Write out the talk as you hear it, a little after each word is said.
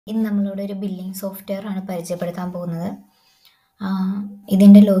ഇന്ന് നമ്മളോട് ഒരു ബില്ലിംഗ് സോഫ്റ്റ്വെയർ ആണ് പരിചയപ്പെടുത്താൻ പോകുന്നത്.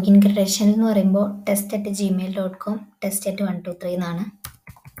 ഇതിൻ്റെ ലോഗിൻ ക്രെഡൻഷ്യൽ എന്ന് പറയുമ്പോൾ test@gmail.com test@123 എന്നാണ്.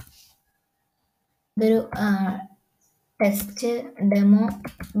 ഇതൊരു ടെസ്റ്റ് ഡെമോ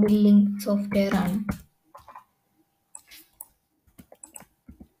ബില്ലിംഗ് സോഫ്റ്റ്വെയർ ആണ്.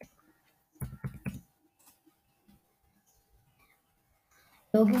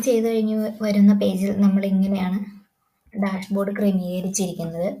 ലോഗിൻ ചെയ്ത് കഴിഞ്ഞ് വരുന്ന പേജിൽ നമ്മൾ ഇങ്ങനെയാണ് ഡാഷ്ബോർഡ്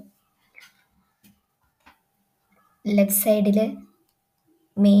ക്രമീകരിച്ചിരിക്കുന്നത്. ലെഫ്റ്റ് സൈഡിൽ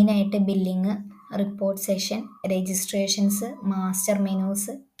മെയിനായിട്ട് billing, report section, registrations, master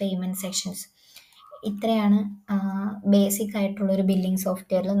menus, payment sections, ഇത്രയാണ് ബേസിക് ആയിട്ടുള്ളൊരു ബില്ലിംഗ്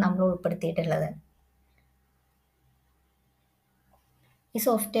സോഫ്റ്റ്വെയറിൽ നമ്മൾ ഉൾപ്പെടുത്തിയിട്ടുള്ളത്. ഈ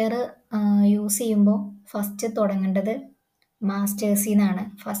സോഫ്റ്റ്വെയർ യൂസ് ചെയ്യുമ്പോൾ ഫസ്റ്റ് തുടങ്ങേണ്ടത് മാസ്റ്റേഴ്സിൽ നിന്നാണ്.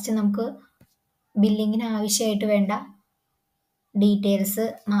 ഫസ്റ്റ് നമുക്ക് ബില്ലിങ്ങിന് ആവശ്യമായിട്ട് വേണ്ട ഡീറ്റെയിൽസ്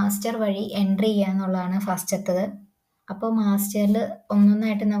മാസ്റ്റർ വഴി എൻട്രി ചെയ്യുക എന്നുള്ളതാണ് ഫസ്റ്റത്തത്. അപ്പോൾ മാസ്റ്ററിൽ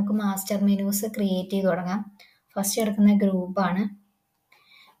ഒന്നൊന്നായിട്ട് നമുക്ക് മാസ്റ്റർ മെനൂസ് ക്രിയേറ്റ് ചെയ്ത് തുടങ്ങാം. ഫസ്റ്റ് എടുക്കുന്ന ഗ്രൂപ്പാണ്.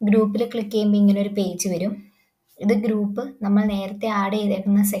 ഗ്രൂപ്പിൽ ക്ലിക്ക് ചെയ്യുമ്പോൾ ഇങ്ങനെ ഒരു പേജ് വരും. ഇത് ഗ്രൂപ്പ് നമ്മൾ നേരത്തെ ആഡ്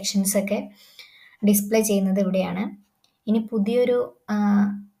ചെയ്തേക്കുന്ന സെക്ഷൻസൊക്കെ ഡിസ്പ്ലേ ചെയ്യുന്നത് ഇവിടെയാണ്. ഇനി പുതിയൊരു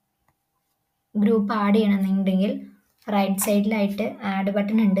ഗ്രൂപ്പ് ആഡ് ചെയ്യണമെന്നുണ്ടെങ്കിൽ റൈറ്റ് സൈഡിലായിട്ട് ആഡ്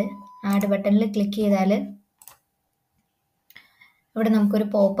ബട്ടൺ ഉണ്ട്. ആഡ് ബട്ടണിൽ ക്ലിക്ക് ചെയ്താൽ ഇവിടെ നമുക്കൊരു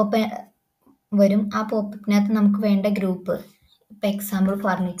പോപ്പപ്പ് വരും. ആ പോപ്പപ്പിനകത്ത് നമുക്ക് വേണ്ട ഗ്രൂപ്പ്, ഇപ്പം എക്സാമ്പിൾ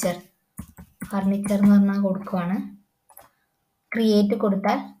ഫർണിച്ചർ എന്ന് പറഞ്ഞാൽ കൊടുക്കുവാണ്. ക്രിയേറ്റ്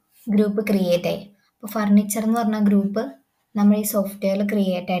കൊടുത്താൽ ഗ്രൂപ്പ് ക്രിയേറ്റ് ആയി. അപ്പോൾ ഫർണിച്ചർ എന്ന് പറഞ്ഞ ഗ്രൂപ്പ് നമ്മൾ ഈ സോഫ്റ്റ്വെയറിൽ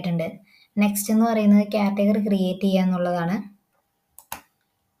ക്രിയേറ്റ് ആയിട്ടുണ്ട്. നെക്സ്റ്റ് എന്ന് പറയുന്നത് കാറ്റഗറി ക്രിയേറ്റ് ചെയ്യുക എന്നുള്ളതാണ്.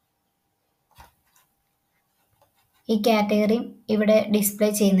 ഈ കാറ്റഗറിയും ഇവിടെ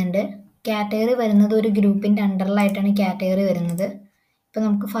ഡിസ്പ്ലേ ചെയ്യുന്നുണ്ട്. കാറ്റഗറി വരുന്നത് ഒരു ഗ്രൂപ്പിൻ്റെ അണ്ടറിലായിട്ടാണ് കാറ്റഗറി വരുന്നത്. ഇപ്പോൾ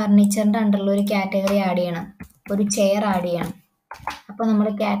നമുക്ക് ഫർണിച്ചറിൻ്റെ അണ്ടറിൽ ഒരു കാറ്റഗറി ആഡ് ചെയ്യണം, ഒരു ചെയർ ആഡ് ചെയ്യണം. അപ്പോൾ നമ്മൾ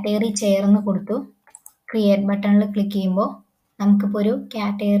കാറ്റഗറി ചെയർ എന്ന് കൊടുത്തു. ക്രിയേറ്റ് ബട്ടണിൽ ക്ലിക്ക് ചെയ്യുമ്പോൾ നമുക്കിപ്പോൾ ഒരു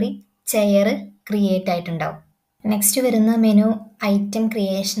കാറ്റഗറി ചെയർ ക്രിയേറ്റ് ആയിട്ടുണ്ടാവും. നെക്സ്റ്റ് വരുന്ന മെനു ഐറ്റം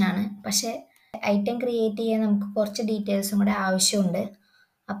ക്രിയേഷനാണ്. പക്ഷേ ഐറ്റം ക്രിയേറ്റ് ചെയ്യാൻ നമുക്ക് കുറച്ച് ഡീറ്റെയിൽസും കൂടെ ആവശ്യമുണ്ട്.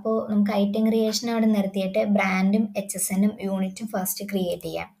 അപ്പോൾ നമുക്ക് ഐറ്റം ക്രിയേഷൻ അവിടെ നിർത്തിയിട്ട് ബ്രാൻഡും HSNും യൂണിറ്റും ഫസ്റ്റ് ക്രിയേറ്റ്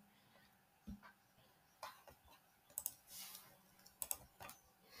ചെയ്യാം.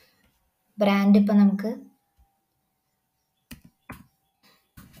 ബ്രാൻഡ് ഇപ്പം നമുക്ക്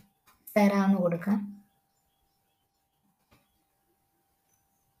സെറാന്ന് കൊടുക്കാം.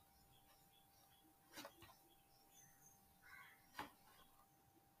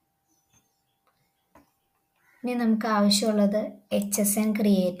 ഇനി നമുക്ക് ആവശ്യമുള്ളത് HSN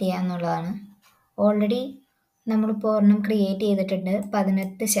ക്രിയേറ്റ് ചെയ്യുക എന്നുള്ളതാണ്. ഓൾറെഡി നമ്മളിപ്പോൾ ഒരെണ്ണം ക്രിയേറ്റ് ചെയ്തിട്ടുണ്ട്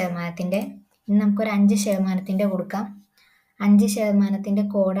 18%. ഇനി നമുക്കൊരു 5% കൊടുക്കാം. 5%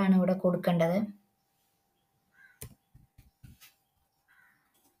 കോഡാണ് ഇവിടെ കൊടുക്കേണ്ടത്.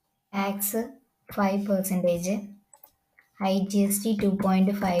 Tax 5%, IGST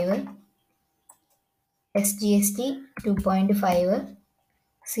 2.5, SGST 2.5,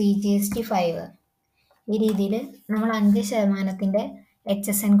 CGST 5. ഈ രീതിയിൽ നമ്മൾ 5%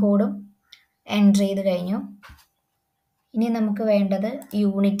 HSN കോഡും എൻ്റർ ചെയ്ത് കഴിഞ്ഞു. ഇനി നമുക്ക് വേണ്ടത്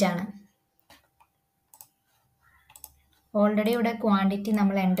യൂണിറ്റ് ആണ്. ഓൾറെഡി ഇവിടെ ക്വാണ്ടിറ്റി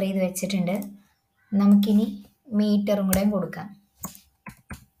നമ്മൾ എൻ്റർ ചെയ്ത് വെച്ചിട്ടുണ്ട്. നമുക്കിനി മീറ്ററും കൂടെ കൊടുക്കാം.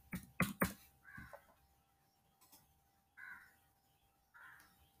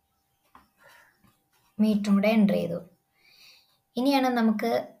 മീറ്ററും കൂടെ എൻ്റർ ചെയ്തു. ഇനിയാണ്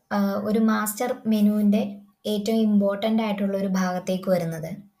നമുക്ക് ഒരു മാസ്റ്റർ മെനുവിൻ്റെ ഏറ്റവും ഇമ്പോർട്ടൻ്റ് ആയിട്ടുള്ള ഒരു ഭാഗത്തേക്ക്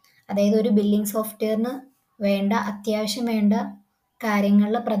വരുന്നത്. അതായത് ഒരു ബില്ലിംഗ് സോഫ്റ്റ്വെയറിന് വേണ്ട അത്യാവശ്യം വേണ്ട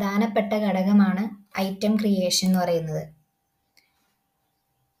കാര്യങ്ങളിൽ പ്രധാനപ്പെട്ട ഘടകമാണ് ഐറ്റം ക്രിയേഷൻ എന്ന് പറയുന്നത്.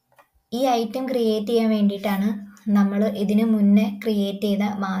 ഈ ഐറ്റം ക്രിയേറ്റ് ചെയ്യാൻ വേണ്ടിയിട്ടാണ് നമ്മൾ ഇതിനു മുന്നേ ക്രിയേറ്റ് ചെയ്ത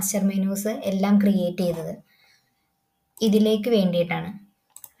മാസ്റ്റർ മെനൂസ് എല്ലാം ക്രിയേറ്റ് ചെയ്തത്. ഇതിലേക്ക് വേണ്ടിയിട്ടാണ്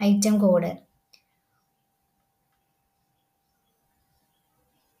ഐറ്റം കോഡ്.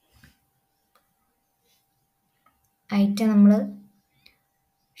 ഐറ്റം നമ്മൾ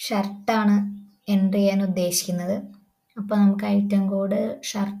ഷർട്ടാണ് എൻ്റർ ചെയ്യാൻ ഉദ്ദേശിക്കുന്നത്. അപ്പോൾ നമുക്ക് ഐറ്റം കോഡ്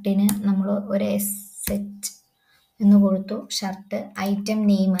ഷർട്ടിന് നമ്മൾ ഒരു SH എന്ന് കൊടുത്തു. Shirt item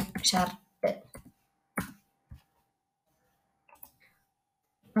name shirt.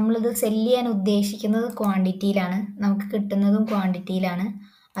 നമ്മളിത് സെല് ചെയ്യാൻ ഉദ്ദേശിക്കുന്നത് ക്വാണ്ടിറ്റിയിലാണ്, നമുക്ക് കിട്ടുന്നതും ക്വാണ്ടിറ്റിയിലാണ്.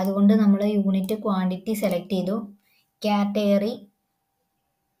 അതുകൊണ്ട് നമ്മൾ യൂണിറ്റ് ക്വാണ്ടിറ്റി സെലക്ട് ചെയ്തു. കാറ്റഗറി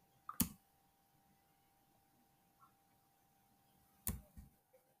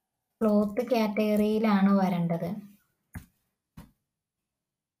ക്ലോത്ത് കാറ്റഗറിയിലാണ് വരേണ്ടത്.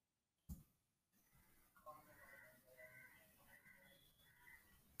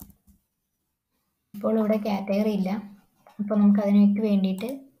 ഇപ്പോൾ ഇവിടെ കാറ്റഗറി ഇല്ല. അപ്പോൾ നമുക്ക് അതിനൊക്കെ വേണ്ടിയിട്ട്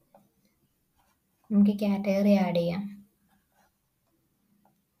നമുക്ക് കാറ്റഗറി ആഡ് ചെയ്യാം.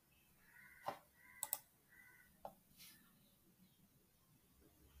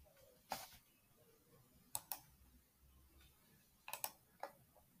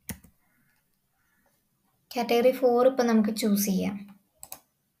 കാറ്റഗറി 4 ഇപ്പം നമുക്ക് ചൂസ് ചെയ്യാം.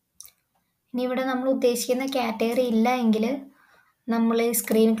 ഇനി ഇവിടെ നമ്മൾ ഉദ്ദേശിക്കുന്ന കാറ്റഗറി ഇല്ല എങ്കിൽ നമ്മൾ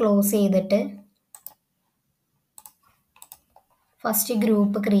സ്ക്രീൻ ക്ലോസ് ചെയ്തിട്ട് ഫസ്റ്റ്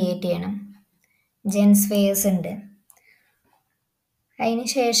ഗ്രൂപ്പ് ക്രിയേറ്റ് ചെയ്യണം. ജെൻസ് വെയേഴ്സ് ഉണ്ട്. അതിന്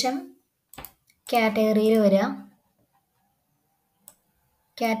ശേഷം കാറ്റഗറിയിൽ വരിക.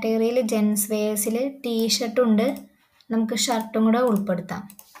 കാറ്റഗറിയിൽ ജെൻസ് വെയേഴ്സിൽ ടീഷർട്ടുണ്ട്, നമുക്ക് ഷർട്ടും കൂടെ ഉൾപ്പെടുത്താം.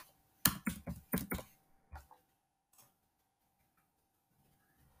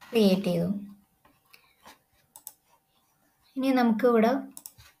 ക്രിയേറ്റ് ചെയ്തു. ഇനി നമുക്ക് ഇവിടെ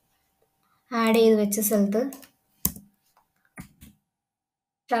ആഡ് ചെയ്ത് വെച്ച സ്ഥലത്ത്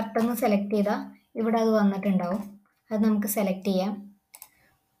ഷർട്ടൊന്ന് സെലക്ട് ചെയ്താൽ ഇവിടെ അത് വന്നിട്ടുണ്ടാവും. അത് നമുക്ക് സെലക്ട് ചെയ്യാം.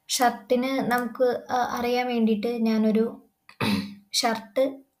 ഷർട്ടിന് നമുക്ക് അറിയാൻ വേണ്ടിയിട്ട് ഞാനൊരു ഷർട്ട്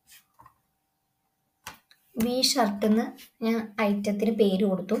വി ഷർട്ടെന്ന് ഞാൻ ഐറ്റത്തിന് പേര്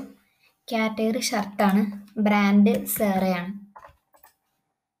കൊടുത്തു. Category ഷർട്ടാണ്, brand സെറയാണ്.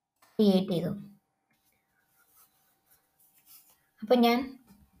 ക്രിയേറ്റ് ചെയ്തു. അപ്പം ഞാൻ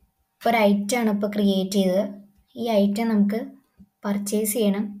ഒരു ഐറ്റമാണ് ഇപ്പോൾ ക്രിയേറ്റ് ചെയ്തത്. ഈ ഐറ്റം നമുക്ക് പർച്ചേസ്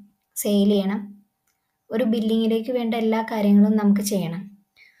ചെയ്യണം, സെയിൽ ചെയ്യണം, ഒരു ബില്ലിങ്ങിലേക്ക് വേണ്ട എല്ലാ കാര്യങ്ങളും നമുക്ക് ചെയ്യണം.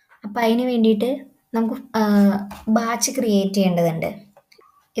 അപ്പോൾ അതിന് വേണ്ടിയിട്ട് നമുക്ക് ബാച്ച് ക്രിയേറ്റ് ചെയ്യേണ്ടതുണ്ട്.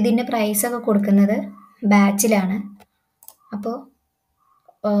 ഇതിൻ്റെ പ്രൈസൊക്കെ കൊടുക്കുന്നത് ബാച്ചിലാണ്. അപ്പോൾ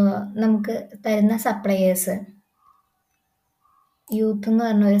നമുക്ക് തരുന്ന സപ്ലയേഴ്സ് യൂത്ത് എന്ന്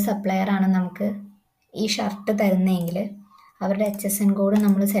പറഞ്ഞ ഒരു സപ്ലയറാണ് നമുക്ക് ഈ ഷർട്ട് തരുന്നതെങ്കിൽ അവരുടെ HSN കോഡ്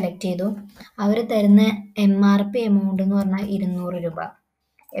നമ്മൾ സെലക്ട് ചെയ്തു. അവർ തരുന്ന MRP എമൗണ്ട് എന്ന് പറഞ്ഞാൽ 200 രൂപ.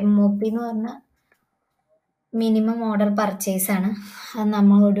 MOP എന്ന് പറഞ്ഞാൽ മിനിമം ഓർഡർ പർച്ചേസാണ്. അത്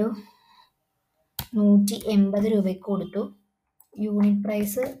നമ്മളൊരു 180 രൂപയ്ക്ക് കൊടുത്തു. യൂണിറ്റ്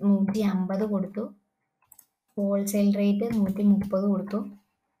പ്രൈസ് 150 കൊടുത്തു. ഹോൾസെയിൽ റേറ്റ് 130 കൊടുത്തു.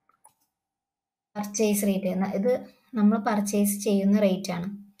 പർച്ചേസ് റേറ്റ് ഇത് നമ്മൾ പർച്ചേസ് ചെയ്യുന്ന റേറ്റാണ്.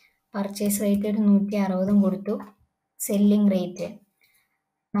 പർച്ചേസ് റേറ്റ് ഒരു 160 കൊടുത്തു. സെല്ലിംഗ് റേറ്റ്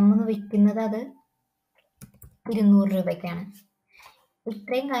നമ്മൾ വിൽക്കുന്നത് അത് 200 രൂപയ്ക്കാണ്.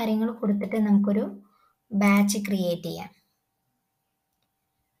 ഇത്രയും കാര്യങ്ങൾ കൊടുത്തിട്ട് നമുക്കൊരു ബാച്ച് ക്രിയേറ്റ് ചെയ്യാം.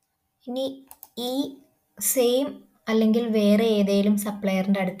 ഇനി ഈ സെയിം അല്ലെങ്കിൽ വേറെ ഏതെങ്കിലും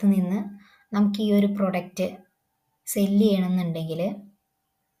സപ്ലയറിൻ്റെ അടുത്ത് നിന്ന് നമുക്ക് ഈ ഒരു പ്രൊഡക്റ്റ് സെല്ല് ചെയ്യണമെന്നുണ്ടെങ്കിൽ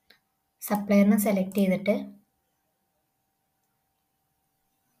സപ്ലയറിനെ സെലക്ട് ചെയ്തിട്ട്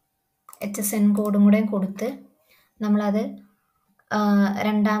HSN കോഡും കൂടെ കൊടുത്ത് നമ്മളത്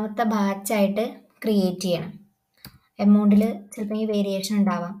രണ്ടാമത്തെ ബാച്ചായിട്ട് ക്രിയേറ്റ് ചെയ്യണം. എമൗണ്ടിൽ ചിലപ്പോൾ ഈ വേരിയേഷൻ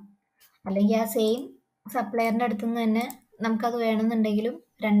ഉണ്ടാവാം. അല്ലെങ്കിൽ ആ സെയിം സപ്ലയറിൻ്റെ അടുത്തു നിന്ന് തന്നെ നമുക്കത് വേണമെന്നുണ്ടെങ്കിലും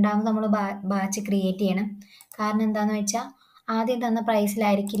രണ്ടാമത് നമ്മൾ ബാച്ച് ക്രിയേറ്റ് ചെയ്യണം. കാരണം എന്താണെന്ന് വെച്ചാൽ ആദ്യം തന്ന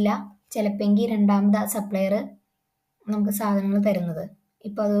പ്രൈസിലായിരിക്കില്ല ചിലപ്പോൾ രണ്ടാമത് ആ സപ്ലയർ നമുക്ക് സാധനങ്ങൾ തരുന്നത്.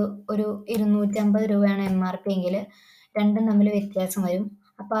 ഇപ്പോൾ അത് ഒരു 250 രൂപയാണ് MRP എങ്കിൽ രണ്ടും തമ്മിൽ വ്യത്യാസം വരും.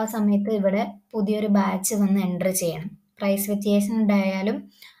 അപ്പോൾ ആ സമയത്ത് ഇവിടെ പുതിയൊരു ബാച്ച് വന്ന് എൻ്റർ ചെയ്യണം. പ്രൈസ് വ്യത്യാസം ഉണ്ടായാലും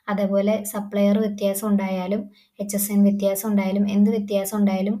അതേപോലെ സപ്ലയർ വ്യത്യാസം ഉണ്ടായാലും HSN വ്യത്യാസം ഉണ്ടായാലും എന്ത് വ്യത്യാസം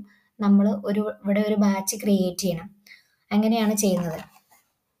ഉണ്ടായാലും നമ്മൾ ഇവിടെ ഒരു ബാച്ച് ക്രിയേറ്റ് ചെയ്യണം. അങ്ങനെയാണ് ചെയ്യുന്നത്.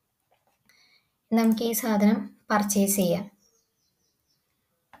 നമുക്ക് ഈ സാധനം പർച്ചേസ് ചെയ്യാം.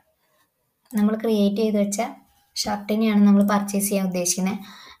 നമ്മൾ ക്രിയേറ്റ് ചെയ്ത് വെച്ച ഷർട്ടിനെയാണ് നമ്മൾ പർച്ചേസ് ചെയ്യാൻ ഉദ്ദേശിക്കുന്നത്.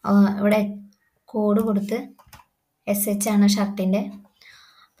 ഇവിടെ കോഡ് കൊടുത്ത് SH ആണ് ഷർട്ടിൻ്റെ.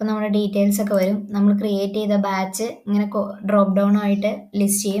 അപ്പോൾ നമ്മുടെ ഡീറ്റെയിൽസ് ഒക്കെ വരും. നമ്മൾ ക്രിയേറ്റ് ചെയ്ത ബാച്ച് ഇങ്ങനെ ഡ്രോപ്പ് ഡൗൺ ആയിട്ട്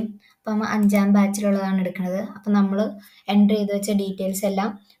ലിസ്റ്റ് ചെയ്യും. അപ്പോൾ നമ്മൾ 5ാം ബാച്ചിലുള്ളതാണ് എടുക്കുന്നത്. അപ്പോൾ നമ്മൾ എൻ്റർ ചെയ്ത് വെച്ച ഡീറ്റെയിൽസ് എല്ലാം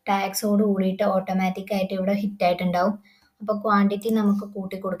ടാക്സോട് കൂടിയിട്ട് ഓട്ടോമാറ്റിക്കായിട്ട് ഇവിടെ ഹിറ്റായിട്ടുണ്ടാവും. അപ്പോൾ ക്വാണ്ടിറ്റി നമുക്ക്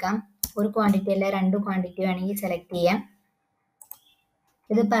കൂട്ടി കൊടുക്കാം. ഒരു ക്വാണ്ടിറ്റി അല്ല 2 ക്വാണ്ടിറ്റി വേണമെങ്കിൽ സെലക്ട് ചെയ്യാം.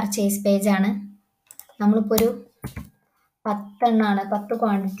 ഇത് പർച്ചേസ് പേജാണ്. നമ്മളിപ്പോൾ ഒരു 10 എണ്ണമാണ് 10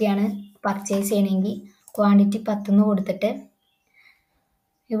 ക്വാണ്ടിറ്റിയാണ് പർച്ചേസ് ചെയ്യണമെങ്കിൽ ക്വാണ്ടിറ്റി 10 കൊടുത്തിട്ട്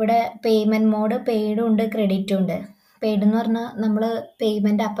ഇവിടെ പേയ്മെൻറ്റ് മോഡ് പെയ്ഡും ഉണ്ട് ക്രെഡിറ്റും ഉണ്ട്. പെയ്ഡ് എന്ന് പറഞ്ഞാൽ നമ്മൾ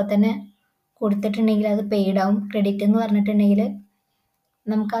പേയ്മെൻറ്റ് അപ്പം തന്നെ കൊടുത്തിട്ടുണ്ടെങ്കിൽ അത് പെയ്ഡാവും. ക്രെഡിറ്റ് എന്ന് പറഞ്ഞിട്ടുണ്ടെങ്കിൽ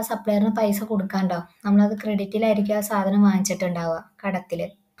നമുക്ക് ആ സപ്ലയറിന് പൈസ കൊടുക്കാനുണ്ടാവും. നമ്മളത് ക്രെഡിറ്റിലായിരിക്കും ആ സാധനം വാങ്ങിച്ചിട്ടുണ്ടാവുക കടത്തിൽ.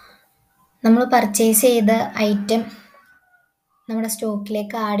 നമ്മൾ പർച്ചേസ് ചെയ്ത ഐറ്റം നമ്മുടെ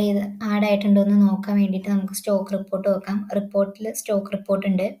സ്റ്റോക്കിലേക്ക് ആഡായിട്ടുണ്ടോ എന്ന് നോക്കാൻ വേണ്ടിയിട്ട് നമുക്ക് സ്റ്റോക്ക് റിപ്പോർട്ട് നോക്കാം. റിപ്പോർട്ടിൽ സ്റ്റോക്ക് റിപ്പോർട്ട്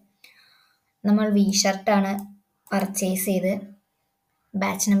ഉണ്ട്. നമ്മൾ വി ഷർട്ടാണ് പർച്ചേസ് ചെയ്ത്.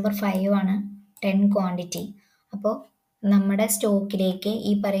 ബാച്ച് നമ്പർ 5 ആണ്, 10 ക്വാണ്ടിറ്റി. അപ്പോൾ നമ്മുടെ സ്റ്റോക്കിലേക്ക്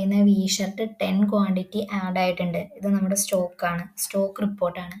ഈ പറയുന്ന വി ഷർട്ട് 10 ക്വാണ്ടിറ്റി ആഡ് ആയിട്ടുണ്ട്. ഇത് നമ്മുടെ സ്റ്റോക്കാണ്, സ്റ്റോക്ക്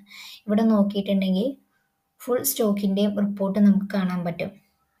റിപ്പോർട്ടാണ്. ഇവിടെ നോക്കിയിട്ടുണ്ടെങ്കിൽ ഫുൾ സ്റ്റോക്കിൻ്റെയും റിപ്പോർട്ട് നമുക്ക് കാണാൻ പറ്റും.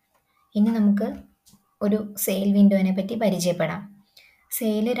 ഇനി നമുക്ക് ഒരു സെയിൽ വിൻഡോനെ പറ്റി പരിചയപ്പെടാം.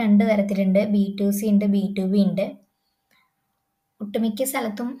 സെയിൽ 2 തരത്തിലുണ്ട്, B2C ഉണ്ട്, B2B ഉണ്ട്. ഒട്ടുമിക്ക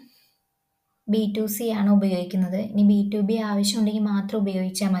സ്ഥലത്തും B2C ആണ് ഉപയോഗിക്കുന്നത്. ഇനി B2B ആവശ്യമുണ്ടെങ്കിൽ മാത്രം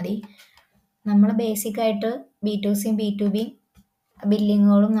ഉപയോഗിച്ചാൽ മതി. നമ്മൾ ബേസിക്കായിട്ട് B2Cയും B2B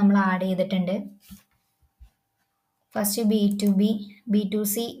ബില്ലിങ്ങുകളും നമ്മൾ ആഡ് ചെയ്തിട്ടുണ്ട്. ഫസ്റ്റ്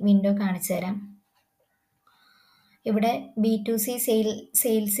B2C വിൻഡോ കാണിച്ചു തരാം. ഇവിടെ B2C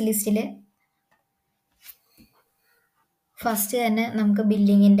സെയിൽസ് ലിസ്റ്റിൽ ഫസ്റ്റ് തന്നെ നമുക്ക്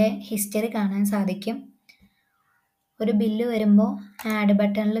ബില്ലിങ്ങിൻ്റെ ഹിസ്റ്ററി കാണാൻ സാധിക്കും. ഒരു ബില്ല് വരുമ്പോൾ ആഡ്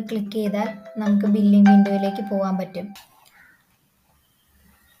ബട്ടണിൽ ക്ലിക്ക് ചെയ്താൽ നമുക്ക് ബില്ലിംഗ് വിൻഡോയിലേക്ക് പോകാൻ പറ്റും.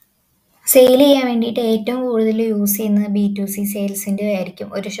 സെയിൽ ചെയ്യാൻ വേണ്ടിയിട്ട് ഏറ്റവും കൂടുതൽ യൂസ് ചെയ്യുന്നത് B2C സെയിൽസിൻ്റെ ആയിരിക്കും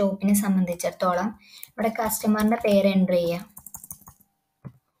ഒരു ഷോപ്പിനെ സംബന്ധിച്ചിടത്തോളം. ഇവിടെ കസ്റ്റമറിൻ്റെ പേര് എൻ്റർ ചെയ്യാം.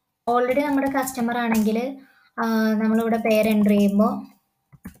 ഓൾറെഡി നമ്മുടെ കസ്റ്റമർ ആണെങ്കിൽ നമ്മളിവിടെ പേര് എൻ്റർ ചെയ്യുമ്പോൾ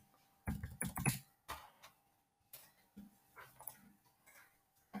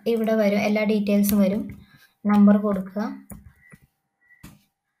ഇവിടെ വരും, എല്ലാ ഡീറ്റെയിൽസും വരും. നമ്പർ കൊടുക്കുക,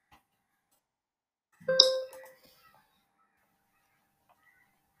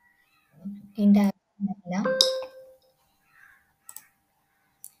 ഇതിൻ്റെ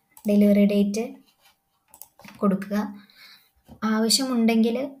ഡെലിവറി ഡേറ്റ് കൊടുക്കുക.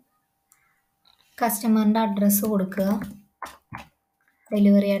 ആവശ്യമുണ്ടെങ്കിൽ കസ്റ്റമറിൻ്റെ അഡ്രസ്സ് കൊടുക്കുക,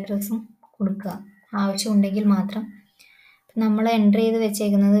 ഡെലിവറി അഡ്രസ്സും കൊടുക്കുക ആവശ്യമുണ്ടെങ്കിൽ മാത്രം. നമ്മൾ എൻ്റർ ചെയ്ത്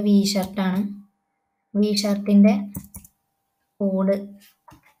വെച്ചേക്കുന്നത് വി ഷർട്ടാണ്. വി ഷർട്ടിൻ്റെ കോഡ്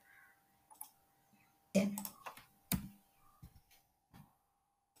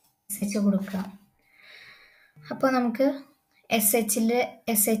കൊടുക്കുക. അപ്പോൾ നമുക്ക് എസ്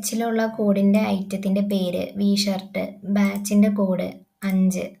എച്ചിലുള്ള കോഡിൻ്റെ ഐറ്റത്തിൻ്റെ പേര്, വി ഷർട്ട്, ബാച്ചിൻ്റെ കോഡ്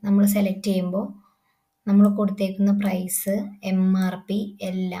 5 നമ്മൾ സെലക്ട് ചെയ്യുമ്പോൾ നമ്മൾ കൊടുത്തേക്കുന്ന പ്രൈസ്, MRP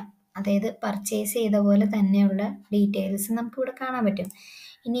എല്ലാം, അതായത് പർച്ചേസ് ചെയ്ത പോലെ തന്നെയുള്ള ഡീറ്റെയിൽസ് നമുക്കിവിടെ കാണാൻ പറ്റും.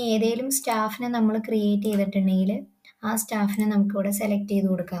 ഇനി ഏതെങ്കിലും സ്റ്റാഫിനെ നമ്മൾ ക്രിയേറ്റ് ചെയ്തിട്ടുണ്ടെങ്കിൽ ആ സ്റ്റാഫിനെ നമുക്കിവിടെ സെലക്ട് ചെയ്ത്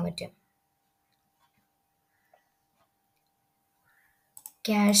കൊടുക്കാൻ പറ്റും.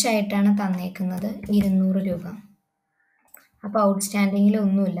 ക്യാഷ് ആയിട്ടാണ് തന്നേക്കുന്നത് 200 രൂപ. അപ്പോൾ ഔട്ട്സ്റ്റാൻഡിങ്ങിൽ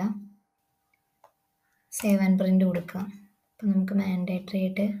ഒന്നുമില്ല. സേവ് ആൻഡ് പ്രിൻ്റ് കൊടുക്കുക. അപ്പോൾ നമുക്ക് മാൻഡേറ്ററി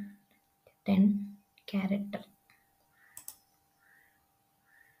ആയിട്ട് 10 ക്യാരക്ടർ.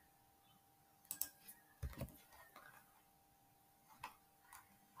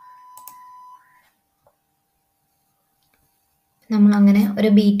 നമ്മളങ്ങനെ ഒരു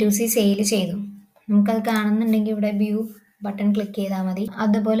B2C സെയിൽ ചെയ്തു. നമുക്കത് കാണുന്നുണ്ടെങ്കിൽ ഇവിടെ വ്യൂ ബട്ടൺ ക്ലിക്ക് ചെയ്താൽ മതി.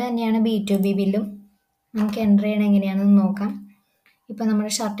 അതുപോലെ തന്നെയാണ് B2B ബില്ലും. നമുക്ക് എൻ്റർ ചെയ്യണം എങ്ങനെയാണെന്ന് നോക്കാം. ഇപ്പോൾ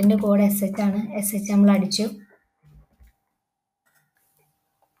നമ്മുടെ ഷർട്ടിൻ്റെ കോഡ് SH ആണ്. SH നമ്മൾ അടിച്ചു.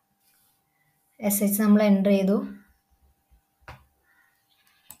 SH നമ്മൾ എൻ്റർ ചെയ്തു.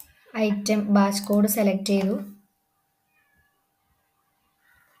 ഐറ്റം ബാച്ച് കോഡ് സെലക്ട് ചെയ്തു.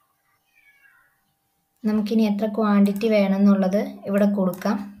 നമുക്കിനി എത്ര ക്വാണ്ടിറ്റി വേണമെന്നുള്ളത് ഇവിടെ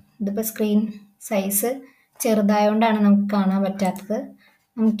കൊടുക്കാം. ഇതിപ്പോൾ സ്ക്രീൻ സൈസ് ചെറുതായതുകൊണ്ടാണ് നമുക്ക് കാണാൻ പറ്റാത്തത്.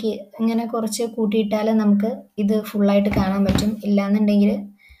 നമുക്ക് ഇങ്ങനെ കുറച്ച് കൂട്ടിയിട്ടാൽ നമുക്ക് ഇത് ഫുള്ളായിട്ട് കാണാൻ പറ്റും. ഇല്ലാന്നുണ്ടെങ്കിൽ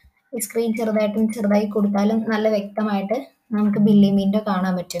ഈ സ്ക്രീൻ ചെറുതായി കൊടുത്താലും നല്ല വ്യക്തമായിട്ട് നമുക്ക് ബില്ലിംഗ് വിൻഡോ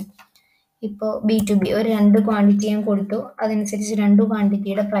കാണാൻ പറ്റും. ഇപ്പോൾ B2B ഒരു 2 ക്വാണ്ടിറ്റി ഞാൻ കൊടുത്തു. അതനുസരിച്ച് 2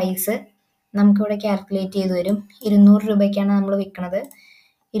 ക്വാണ്ടിറ്റിയുടെ പ്രൈസ് നമുക്കിവിടെ കാൽക്കുലേറ്റ് ചെയ്ത് വരും. 200 രൂപയ്ക്കാണ് നമ്മൾ വിൽക്കുന്നത്.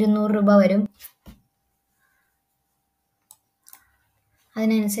 200 രൂപ വരും.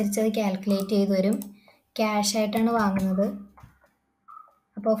 അതിനനുസരിച്ച് അത് കാൽക്കുലേറ്റ് ചെയ്ത് വരും. ക്യാഷ് ആയിട്ടാണ് വാങ്ങുന്നത്.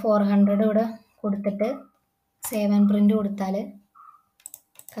 അപ്പോൾ 400 ഇവിടെ കൊടുത്തിട്ട് സേവ് ആൻഡ് പ്രിൻ്റ് കൊടുത്താൽ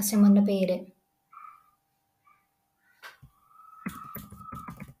കസ്റ്റമറിൻ്റെ പേര്,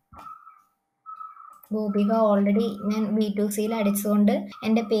 ഗോപിക, ഓൾറെഡി ഞാൻ B2Cയിൽ അടിച്ചുകൊണ്ട്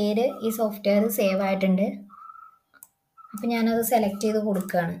എൻ്റെ പേര് ഈ സോഫ്റ്റ്വെയർ സേവ് ആയിട്ടുണ്ട്. അപ്പം ഞാനത് സെലക്ട് ചെയ്ത്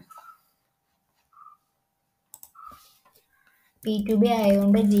കൊടുക്കുകയാണ്. B2B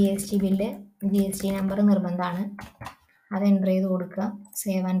ആയതുകൊണ്ട് GST ബില്ല്, GST നമ്പർ നിർബന്ധമാണ്. അത് എൻ്റർ ചെയ്ത് കൊടുക്കുക,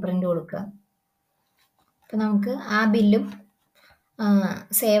 സേവ് ആൻഡ് പ്രിൻ്റ് കൊടുക്കുക. അപ്പോൾ നമുക്ക് ആ ബില്ലും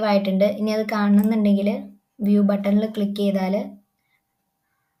സേവ് ആയിട്ടുണ്ട്. ഇനി അത് കാണുന്നുണ്ടെങ്കിൽ വ്യൂ ബട്ടണിൽ ക്ലിക്ക് ചെയ്താൽ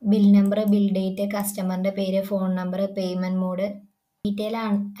ബിൽ നമ്പർ, ബിൽ ഡേറ്റ്, കസ്റ്റമറിൻ്റെ പേര്, phone number, payment mode detail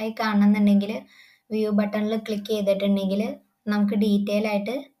ആയി കാണുന്നുണ്ടെങ്കിൽ വ്യൂ ബട്ടണിൽ ക്ലിക്ക് ചെയ്തിട്ടുണ്ടെങ്കിൽ നമുക്ക് ഡീറ്റെയിൽ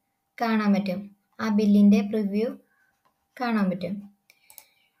ആയിട്ട് കാണാൻ പറ്റും. ആ ബില്ലിൻ്റെ പ്രിവ്യൂ കാണാൻ പറ്റും.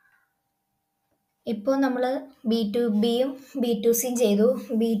 ഇപ്പോൾ നമ്മൾ B2Bയും B2Cയും ചെയ്തു.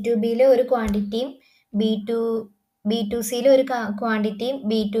 B2Bയിൽ ഒരു ക്വാണ്ടിറ്റിയും B2 B2Cയിൽ ഒരു ക്വാണ്ടിറ്റിയും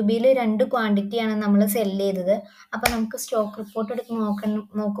B2Bയിൽ 2 ക്വാണ്ടിറ്റിയാണ് നമ്മൾ സെല്ല് ചെയ്തത്. അപ്പോൾ നമുക്ക് സ്റ്റോക്ക് റിപ്പോർട്ട് എടുത്ത്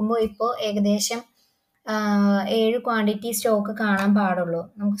നോക്കുമ്പോൾ ഇപ്പോൾ ഏകദേശം 7 ക്വാണ്ടിറ്റി സ്റ്റോക്ക് കാണാൻ പാടുള്ളൂ.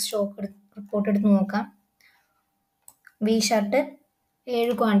 നമുക്ക് സ്റ്റോക്ക് റിപ്പോർട്ട് എടുത്ത് നോക്കാം. വി ഷർട്ട്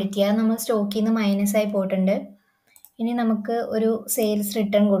 7 ക്വാണ്ടിറ്റി, അത് നമ്മൾ സ്റ്റോക്കിൽ നിന്ന് മൈനസ് ആയി പോയിട്ടുണ്ട്. ഇനി നമുക്ക് ഒരു സെയിൽസ്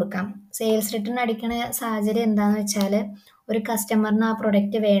റിട്ടേൺ കൊടുക്കാം. സെയിൽസ് റിട്ടേൺ അടിക്കണ സാഹചര്യം എന്താണെന്ന് വെച്ചാൽ, ഒരു കസ്റ്റമറിന് ആ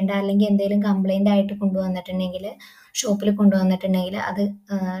പ്രൊഡക്റ്റ് വേണ്ട, അല്ലെങ്കിൽ എന്തെങ്കിലും കംപ്ലൈൻ്റ് ആയിട്ട് കൊണ്ടുവന്നിട്ടുണ്ടെങ്കിൽ, ഷോപ്പിൽ കൊണ്ടുവന്നിട്ടുണ്ടെങ്കിൽ അത്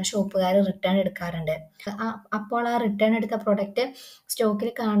ഷോപ്പുകാർ റിട്ടേൺ എടുക്കാറുണ്ട്. അപ്പോൾ ആ റിട്ടേൺ എടുത്ത പ്രൊഡക്റ്റ്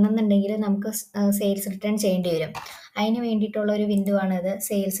സ്റ്റോക്കിൽ കാണണമെന്നുണ്ടെങ്കിൽ നമുക്ക് സെയിൽസ് റിട്ടേൺ ചെയ്യേണ്ടി വരും. അതിന് വേണ്ടിയിട്ടുള്ള ഒരു വിൻഡോ ആണിത്,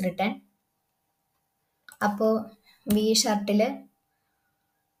 സെയിൽസ് റിട്ടേൺ. അപ്പോൾ വി ഷർട്ടിൽ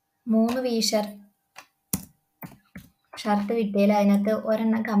 3 വി ഷർട്ട് വിറ്റതിൽ അതിനകത്ത്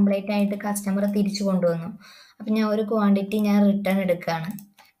ഒരെണ്ണം കംപ്ലീറ്റ് ആയിട്ട് കസ്റ്റമർ തിരിച്ചു കൊണ്ടുവന്നു. അപ്പം ഞാൻ ഒരു ക്വാണ്ടിറ്റി റിട്ടേൺ എടുക്കുകയാണ്.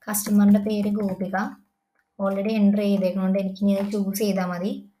 കസ്റ്റമറിൻ്റെ പേര് ഗോപിക, ഓൾറെഡി എൻ്റർ ചെയ്തേക്കുന്നതുകൊണ്ട് എനിക്കിനി അത് ചൂസ് ചെയ്താൽ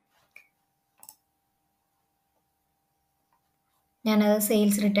മതി. ഞാനത്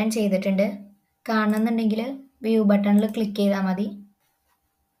സെയിൽസ് റിട്ടേൺ ചെയ്തിട്ടുണ്ട്. കാണുന്നുണ്ടെങ്കിൽ വ്യൂ ബട്ടണിൽ ക്ലിക്ക് ചെയ്താൽ മതി.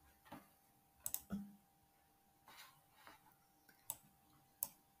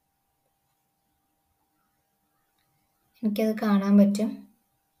 എനിക്കത് കാണാൻ പറ്റും.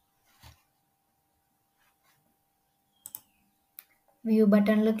 വ്യൂ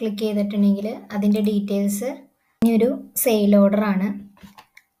ബട്ടണിൽ ക്ലിക്ക് ചെയ്തിട്ടുണ്ടെങ്കിൽ അതിൻ്റെ ഡീറ്റെയിൽസ്, ഇനിയൊരു സെയിൽ ഓർഡറാണ്.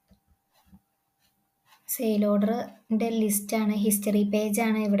 സെയിൽ ഓർഡറിൻ്റെ ലിസ്റ്റാണ്, ഹിസ്റ്ററി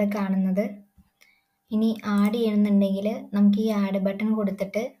പേജാണ് ഇവിടെ കാണുന്നത്. ഇനി ആഡ് ചെയ്യണമെന്നുണ്ടെങ്കിൽ നമുക്ക് ഈ ആഡ് ബട്ടൺ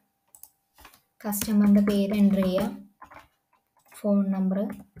കൊടുത്തിട്ട് കസ്റ്റമറിൻ്റെ പേര് എൻ്റർ ചെയ്യുക, ഫോൺ നമ്പർ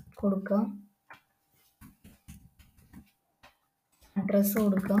കൊടുക്കുക, അഡ്രസ്സ്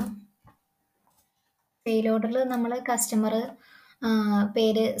കൊടുക്കുക. സെയിൽ ഓർഡറിൽ നമ്മൾ കസ്റ്റമർ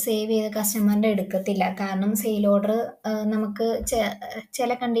പേര് സേവ് ചെയ്ത് കസ്റ്റമറിൻ്റെ എടുക്കത്തില്ല. കാരണം സെയിൽ ഓർഡർ നമുക്ക് ചില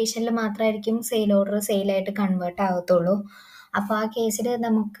കണ്ടീഷനിൽ മാത്രമായിരിക്കും സെയിൽ ഓർഡർ സെയിലായിട്ട് കൺവേർട്ട് ആകത്തുള്ളൂ. അപ്പോൾ ആ കേസിൽ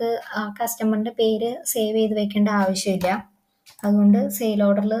നമുക്ക് ആ കസ്റ്റമറിൻ്റെ പേര് സേവ് ചെയ്ത് വെക്കേണ്ട ആവശ്യമില്ല. അതുകൊണ്ട് സെയിൽ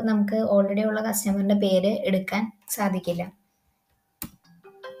ഓർഡറിൽ നമുക്ക് ഓൾറെഡി ഉള്ള കസ്റ്റമറിൻ്റെ പേര് എടുക്കാൻ സാധിക്കില്ല.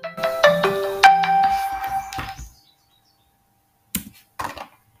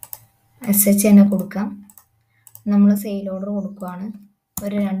 SH തന്നെ കൊടുക്കാം. നമ്മൾ സെയിൽ ഓർഡർ കൊടുക്കുകയാണ്,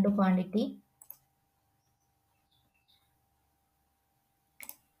 ഒരു 2 ക്വാണ്ടിറ്റി.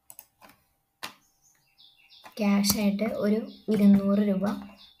 ക്യാഷായിട്ട് ഒരു 200 രൂപ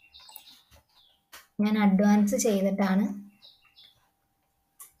ഞാൻ അഡ്വാൻസ് ചെയ്തിട്ടാണ്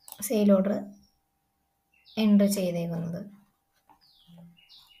സെയിൽ ഓർഡർ എൻ്റർ ചെയ്തേക്കുന്നത്.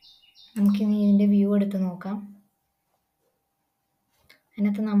 നമുക്കിനി ഇതിൻ്റെ വ്യൂ എടുത്ത് നോക്കാം.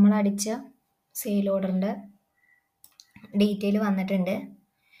 അതിനകത്ത് നമ്മൾ അടിച്ച സെയിൽ ഓർഡറിൻ്റെ ഡീറ്റെയിൽ വന്നിട്ടുണ്ട്.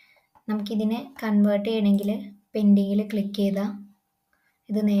 നമുക്കിതിനെ കൺവേർട്ട് ചെയ്യണമെങ്കിൽ പെൻഡിങ്ങിൽ ക്ലിക്ക് ചെയ്താൽ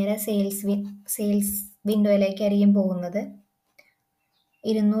ഇത് നേരെ സെയിൽസ് വിൻഡോയിലേക്കായിരിക്കും പോകുന്നത്.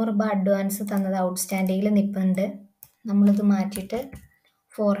 200 രൂപ അഡ്വാൻസ് തന്നത് ഔട്ട്സ്റ്റാൻഡിങ്ങിൽ നിൽപ്പുണ്ട്. നമ്മളിത് മാറ്റിയിട്ട്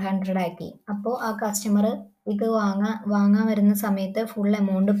 400 ആക്കി. അപ്പോൾ ആ കസ്റ്റമർ ഇത് വാങ്ങാൻ വരുന്ന സമയത്ത് ഫുൾ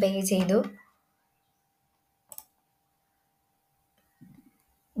എമൗണ്ട് പേ ചെയ്തു,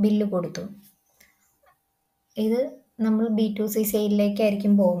 ബില്ല് കൊടുത്തു. ഇത് നമ്മൾ B2C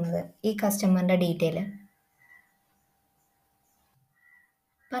സെയിലിലേക്കായിരിക്കും പോകുന്നത്, ഈ കസ്റ്റമറിൻ്റെ ഡീറ്റെയിൽ.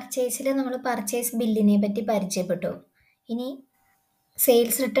 പർച്ചേസിൽ നമ്മൾ പർച്ചേസ് ബില്ലിനെ പറ്റി പരിചയപ്പെട്ടു. ഇനി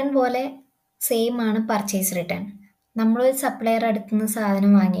സെയിൽസ് റിട്ടേൺ പോലെ സെയിം ആണ് പർച്ചേസ് റിട്ടേൺ. നമ്മളൊരു സപ്ലയർ അടുത്തുനിന്ന്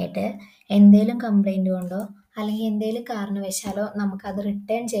സാധനം വാങ്ങിയിട്ട് എന്തെങ്കിലും കംപ്ലൈൻറ്റ് കൊണ്ടോ അല്ലെങ്കിൽ എന്തെങ്കിലും കാരണവശാലോ നമുക്കത്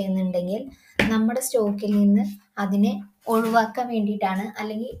റിട്ടേൺ ചെയ്യുന്നുണ്ടെങ്കിൽ നമ്മുടെ സ്റ്റോക്കിൽ നിന്ന് അതിനെ ഒഴിവാക്കാൻ വേണ്ടിയിട്ടാണ്,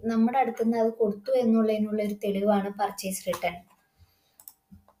 അല്ലെങ്കിൽ നമ്മുടെ അടുത്തുനിന്ന് അത് കൊടുത്തു എന്നുള്ളതിനുള്ളൊരു തെളിവാണ് പർച്ചേസ് റിട്ടേൺ.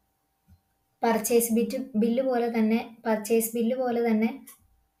 പർച്ചേസ് ബില്ല് പോലെ തന്നെ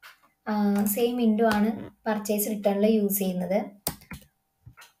സെയിം വിൻഡോ ആണ് പർച്ചേസ് റിട്ടേണിൽ യൂസ് ചെയ്യുന്നത്.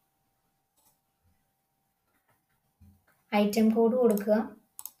 ഐറ്റം കോഡ് കൊടുക്കുക,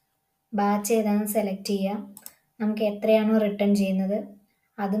 ബാച്ച് ഏതാണെന്ന് സെലക്ട് ചെയ്യുക, നമുക്ക് എത്രയാണോ റിട്ടേൺ ചെയ്യുന്നത്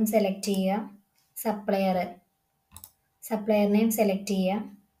അതും സെലക്ട് ചെയ്യുക, സപ്ലയർ നെയിം സെലക്ട് ചെയ്യുക,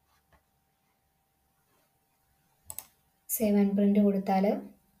 സേവ് ആൻഡ് പ്രിൻ്റ് കൊടുത്താൽ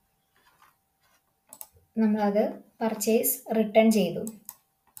നമ്മളത് പർച്ചേസ് റിട്ടേൺ ചെയ്തു.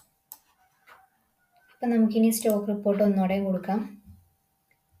 അപ്പം നമുക്കിനി സ്റ്റോക്ക് റിപ്പോർട്ട് ഒന്നുകൂടെ കൊടുക്കാം.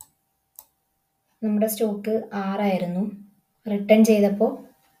 നമ്മുടെ സ്റ്റോക്ക് 6 ആയിരുന്നു, റിട്ടേൺ ചെയ്തപ്പോൾ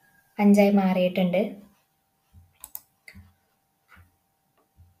 5 ആയി മാറിയിട്ടുണ്ട്.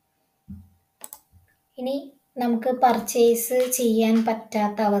 ഇനി നമുക്ക് പർച്ചേസ് ചെയ്യാൻ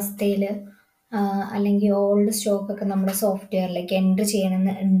പറ്റാത്ത അവസ്ഥയിൽ അല്ലെങ്കിൽ ഓൾഡ് സ്റ്റോക്കൊക്കെ നമ്മുടെ സോഫ്റ്റ്വെയറിലേക്ക് എൻട്രി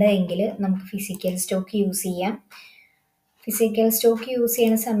ചെയ്യണമെന്നുണ്ടെങ്കിൽ നമുക്ക് ഫിസിക്കൽ സ്റ്റോക്ക് യൂസ് ചെയ്യാം. ഫിസിക്കൽ സ്റ്റോക്ക് യൂസ്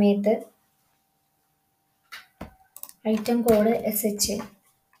ചെയ്യുന്ന സമയത്ത് item code SH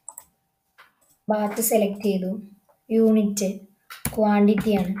Baat select ചെയ്തു, യൂണിറ്റ്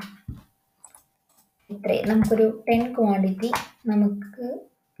ക്വാണ്ടിറ്റിയാണ് ഇത്രയും, നമുക്കൊരു 10 ക്വാണ്ടിറ്റി നമുക്ക്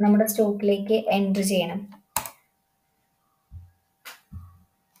നമ്മുടെ സ്റ്റോക്കിലേക്ക് എൻട്രി ചെയ്യണം.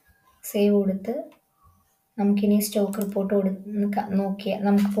 സേവ് കൊടുത്ത് നമുക്കിനി സ്റ്റോക്ക് റിപ്പോർട്ട് നോക്കിയാൽ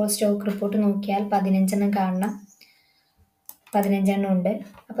നമുക്കിപ്പോൾ സ്റ്റോക്ക് റിപ്പോർട്ട് നോക്കിയാൽ 15 കാണണം, 15 ഉണ്ട്.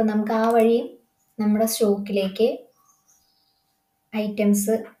 അപ്പോൾ നമുക്ക് ആ വഴി നമ്മുടെ സ്റ്റോക്കിലേക്ക്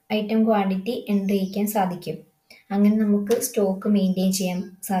ഐറ്റം ക്വാണ്ടിറ്റി എൻട്രി ചെയ്യിക്കാൻ സാധിക്കും. അങ്ങനെ നമുക്ക് സ്റ്റോക്ക് മെയിൻറ്റെയിൻ ചെയ്യാൻ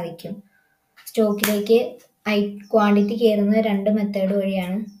സാധിക്കും. സ്റ്റോക്കിലേക്ക് ക്വാണ്ടിറ്റി കയറുന്ന 2 മെത്തേഡ്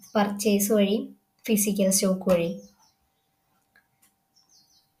വഴിയാണ്, പർച്ചേസ് വഴി, ഫിസിക്കൽ സ്റ്റോക്ക് വഴി.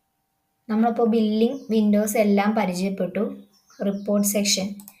 നമ്മളിപ്പോൾ ബില്ലിംഗ് വിൻഡോസ് എല്ലാം പരിചയപ്പെട്ടു. റിപ്പോർട്ട് സെക്ഷൻ,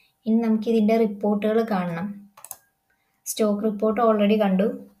 ഇനി നമുക്കിതിൻ്റെ റിപ്പോർട്ടുകൾ കാണണം. സ്റ്റോക്ക് റിപ്പോർട്ട് ഓൾറെഡി കണ്ടു.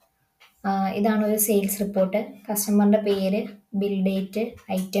 ഇതാണ് ഒരു സെയിൽസ് റിപ്പോർട്ട്. കസ്റ്റമറിൻ്റെ പേര്, ബിൽ ഡേറ്റ്,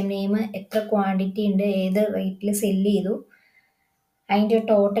 ഐറ്റം നെയിം, എത്ര ക്വാണ്ടിറ്റി ഉണ്ട്, ഏത് റേറ്റിൽ സെല്ല് ചെയ്തു, അതിൻ്റെ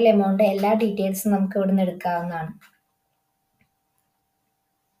ടോട്ടൽ എമൗണ്ട്, എല്ലാ ഡീറ്റെയിൽസും നമുക്ക് ഇവിടെ നിന്ന് എടുക്കാവുന്നതാണ്.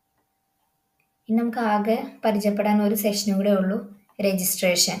 ഇനി നമുക്ക് ആകെ പരിചയപ്പെടാൻ ഒരു സെഷനും കൂടെ ഉള്ളൂ,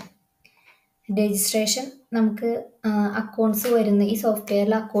 രജിസ്ട്രേഷൻ. നമുക്ക് അക്കൗണ്ട്സ് വരുന്ന ഈ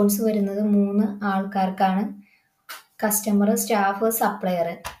സോഫ്റ്റ്വെയറിൽ അക്കൗണ്ട്സ് വരുന്നത് 3 ആൾക്കാർക്കാണ്: കസ്റ്റമർ, സ്റ്റാഫ്, സപ്ലയർ.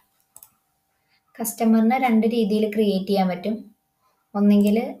 കസ്റ്റമറിനെ 2 രീതിയിൽ ക്രിയേറ്റ് ചെയ്യാൻ പറ്റും.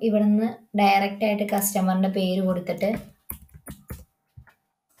 ഒന്നെങ്കിൽ ഇവിടുന്ന് ഡയറക്റ്റ് ആയിട്ട് കസ്റ്റമറിൻ്റെ പേര് കൊടുത്തിട്ട്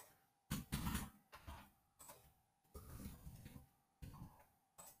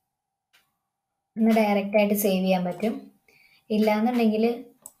ഡയറക്റ്റ് ആയിട്ട് സേവ് ചെയ്യാൻ പറ്റും. ഇല്ലാന്നുണ്ടെങ്കിൽ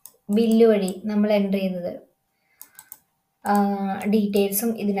ബില്ല് വഴി നമ്മൾ എൻ്റർ ചെയ്തത് ഡീറ്റെയിൽസും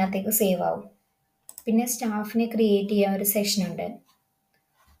ഇതിനകത്തേക്ക് സേവ് ആവും. പിന്നെ സ്റ്റാഫിനെ ക്രിയേറ്റ് ചെയ്യാൻ ഒരു സെഷൻ ഉണ്ട്.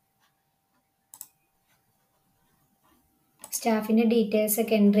 സ്റ്റാഫിൻ്റെ ഡീറ്റെയിൽസ്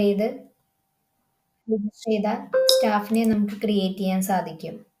ഒക്കെ എൻ്റർ ചെയ്ത് രജിസ്റ്റർ ചെയ്താൽ സ്റ്റാഫിനെ നമുക്ക് ക്രിയേറ്റ് ചെയ്യാൻ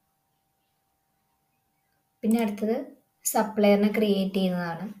സാധിക്കും. പിന്നെ അടുത്തത് സപ്ലയറിനെ ക്രിയേറ്റ്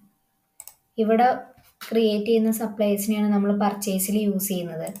ചെയ്യുന്നതാണ്. ഇവിടെ ക്രിയേറ്റ് ചെയ്യുന്ന സപ്ലയേഴ്സിനെയാണ് നമ്മൾ പർച്ചേസിൽ യൂസ്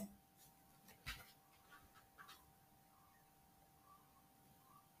ചെയ്യുന്നത്.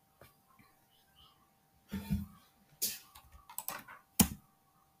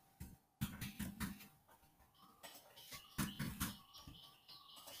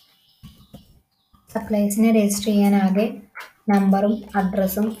 സപ്ലയേഴ്സിനെ രജിസ്റ്റർ ചെയ്യാനാകെ നമ്പറും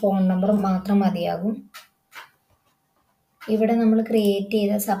അഡ്രസ്സും ഫോൺ നമ്പറും മാത്രം മതിയാകും. ഇവിടെ നമ്മൾ ക്രിയേറ്റ്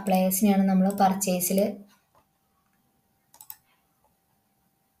ചെയ്ത സപ്ലയേഴ്സിനെയാണ് നമ്മൾ പർച്ചേസിൽ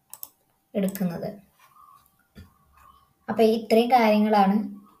എടുക്കുന്നത്. അപ്പോൾ ഇത്രയും കാര്യങ്ങളാണ്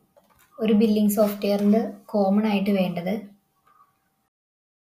ഒരു ബില്ലിംഗ് സോഫ്റ്റ്വെയറിൽ കോമൺ ആയിട്ട് വേണ്ടത്.